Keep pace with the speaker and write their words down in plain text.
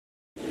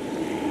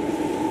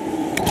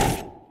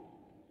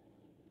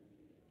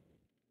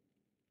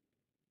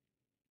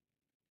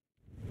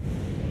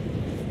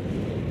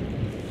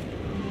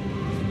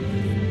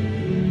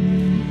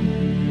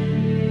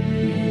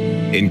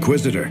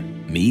Inquisitor,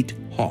 meet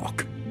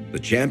Hawke, the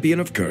champion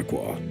of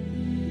Kirkwall.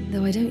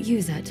 Though I don't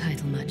use that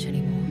title much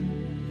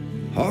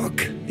anymore.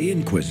 Hawke, the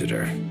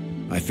Inquisitor.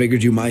 I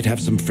figured you might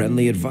have some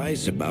friendly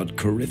advice about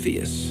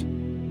Corypheus.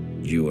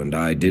 You and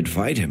I did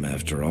fight him,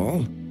 after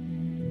all.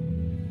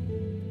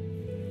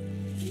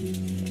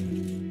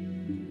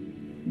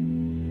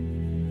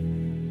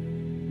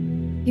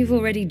 You've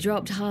already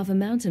dropped half a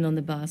mountain on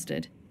the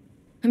bastard.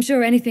 I'm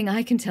sure anything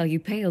I can tell you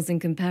pales in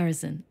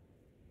comparison.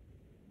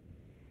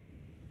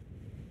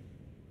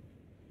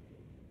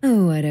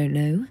 Oh, I don't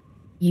know.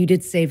 You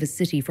did save a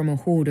city from a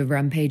horde of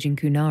rampaging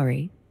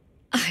Kunari.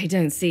 I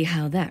don't see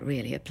how that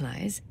really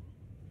applies.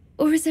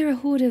 Or is there a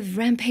horde of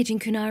rampaging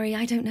Kunari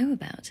I don't know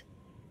about?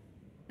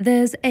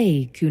 There's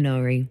a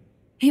Kunari.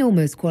 He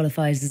almost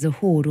qualifies as a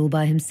horde all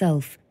by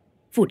himself.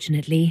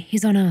 Fortunately,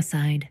 he's on our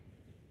side.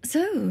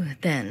 So,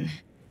 then,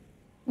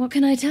 what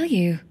can I tell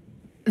you?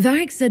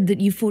 Varric said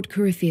that you fought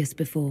Corypheus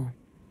before.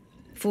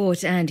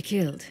 Fought and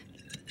killed.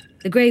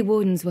 The Grey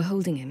Wardens were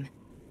holding him,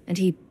 and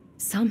he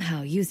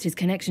somehow used his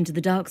connection to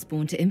the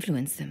Darkspawn to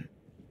influence them.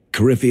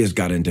 Corypheus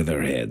got into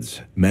their heads,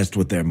 messed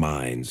with their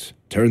minds,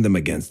 turned them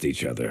against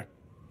each other.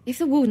 If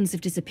the Wardens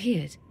have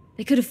disappeared,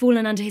 they could have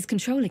fallen under his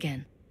control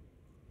again.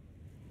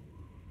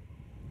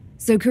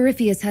 So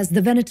Corypheus has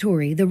the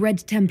Venatori, the Red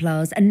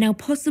Templars, and now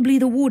possibly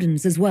the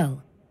Wardens as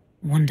well.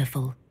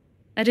 Wonderful.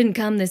 I didn't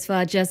come this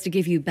far just to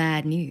give you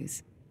bad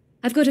news.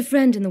 I've got a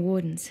friend in the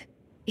Wardens.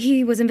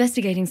 He was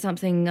investigating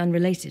something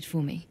unrelated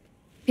for me.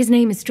 His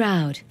name is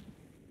Stroud.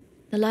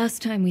 The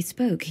last time we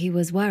spoke, he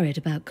was worried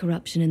about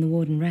corruption in the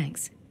Warden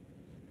ranks.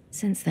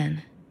 Since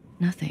then,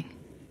 nothing.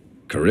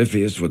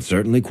 Corypheus would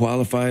certainly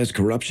qualify as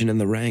corruption in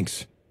the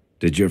ranks.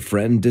 Did your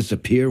friend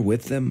disappear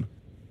with them?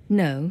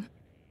 No.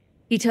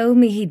 He told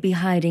me he'd be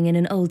hiding in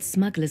an old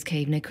smuggler's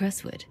cave near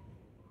Crestwood.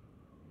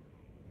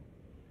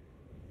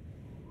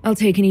 I'll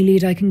take any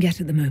lead I can get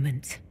at the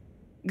moment.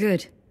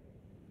 Good.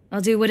 I'll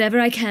do whatever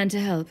I can to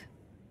help.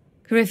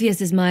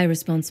 Corypheus is my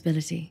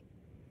responsibility.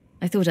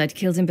 I thought I'd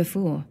killed him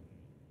before.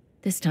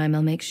 This time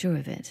I'll make sure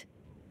of it.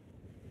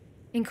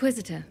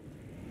 Inquisitor.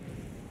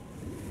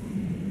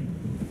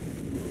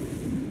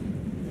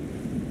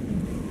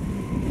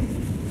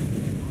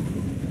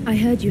 I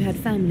heard you had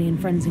family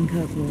and friends in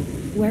Kirkwall.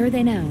 Where are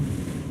they now?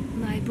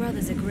 My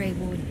brother's a Grey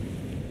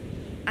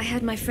Warden. I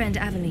had my friend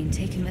Aveline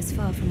take him as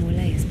far from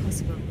Orlais as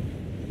possible.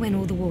 When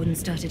all the Wardens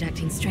started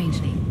acting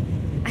strangely,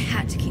 I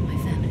had to keep my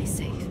family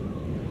safe.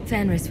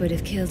 Fenris would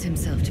have killed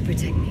himself to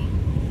protect me.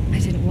 I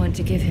didn't want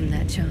to give him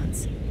that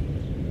chance.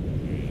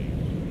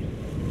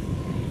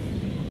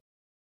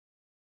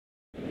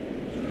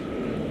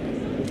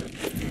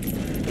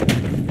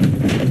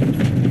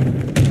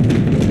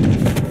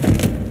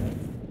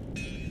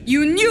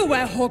 You knew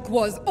where Hawke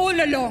was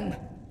all along!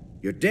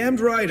 You're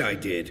damned right I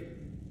did.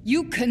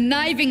 You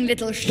conniving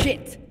little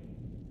shit!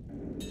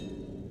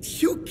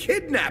 You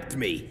kidnapped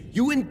me!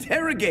 You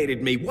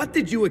interrogated me! What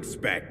did you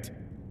expect?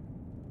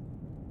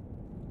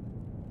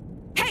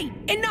 Hey,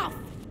 enough!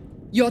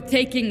 You're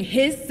taking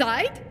his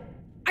side?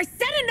 I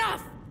said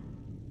enough!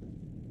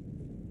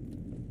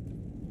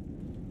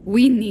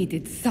 We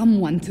needed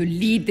someone to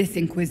lead this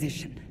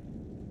Inquisition.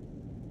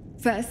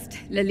 First,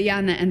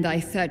 Liliana and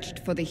I searched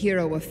for the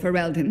hero of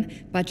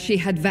Ferelden, but she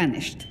had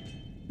vanished.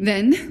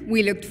 Then,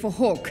 we looked for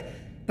Hawke,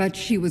 but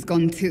she was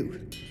gone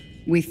too.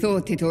 We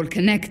thought it all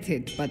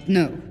connected, but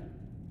no.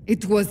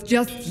 It was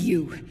just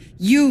you.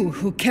 You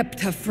who kept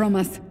her from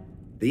us.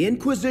 The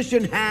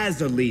Inquisition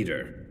has a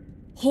leader.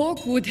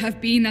 Hawke would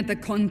have been at the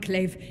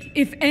Conclave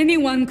if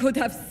anyone could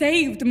have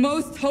saved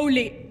Most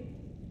Holy.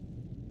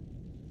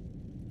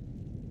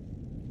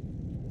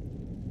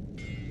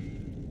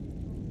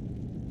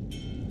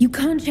 You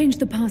can't change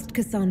the past,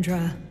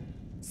 Cassandra.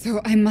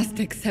 So I must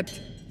accept...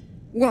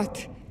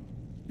 what?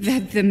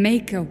 That the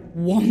Maker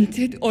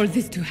wanted all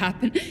this to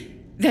happen?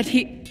 That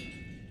he...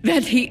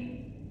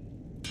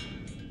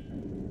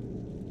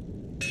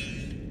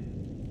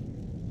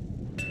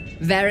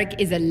 Varric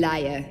is a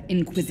liar,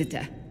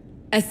 Inquisitor.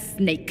 A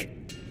snake.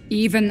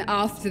 Even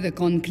after the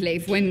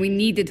Conclave, when we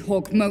needed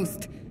Hawke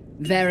most,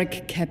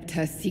 Varric kept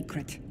her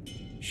secret.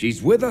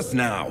 She's with us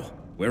now.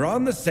 We're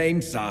on the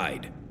same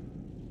side.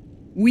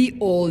 We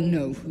all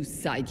know whose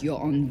side you're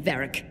on,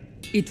 Varric.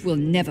 It will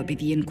never be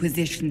the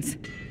Inquisition's.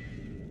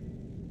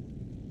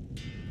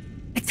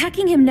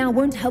 Attacking him now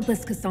won't help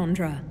us,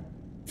 Cassandra.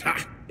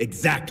 Ha!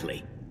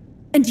 Exactly.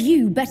 And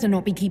you better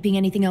not be keeping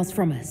anything else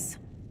from us.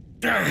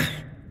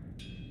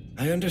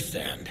 I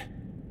understand.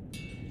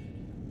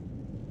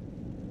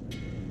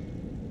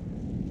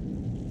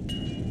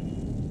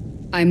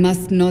 I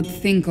must not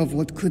think of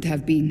what could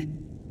have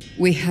been.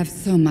 We have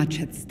so much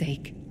at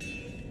stake.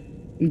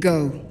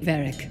 Go,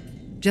 Varric.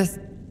 Just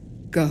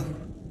go.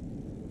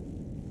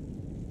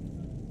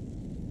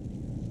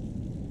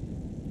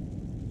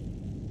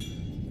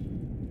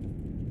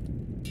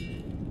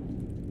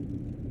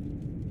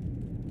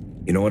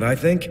 You know what I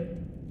think?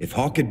 If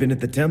Hawke had been at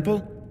the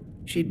temple,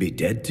 she'd be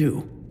dead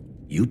too.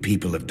 You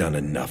people have done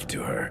enough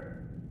to her.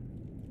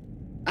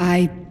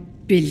 I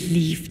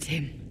believed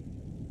him.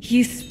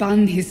 He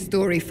spun his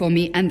story for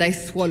me and I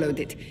swallowed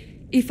it.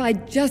 If I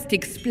just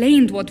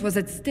explained what was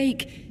at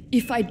stake,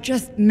 if I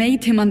just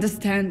made him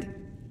understand.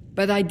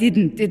 But I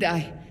didn't, did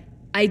I?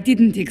 I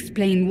didn't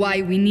explain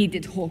why we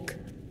needed Hawke.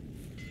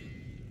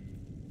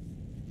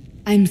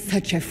 I'm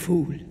such a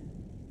fool.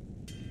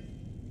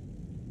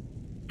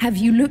 Have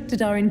you looked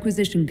at our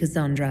Inquisition,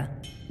 Cassandra?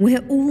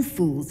 We're all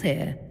fools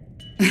here.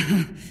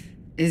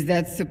 Is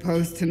that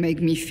supposed to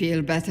make me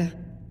feel better?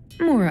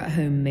 More at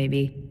home,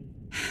 maybe.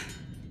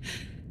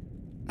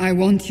 I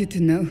want you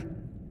to know,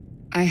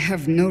 I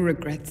have no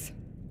regrets.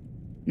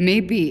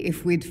 Maybe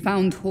if we'd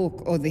found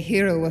Hawke or the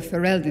hero of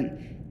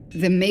Ferelden,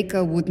 the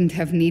Maker wouldn't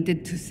have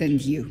needed to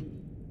send you.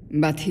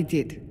 But he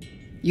did.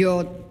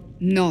 You're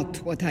not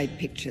what I'd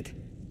pictured.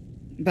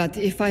 But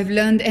if I've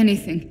learned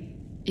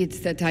anything, it's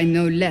that I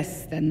know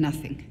less than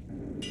nothing.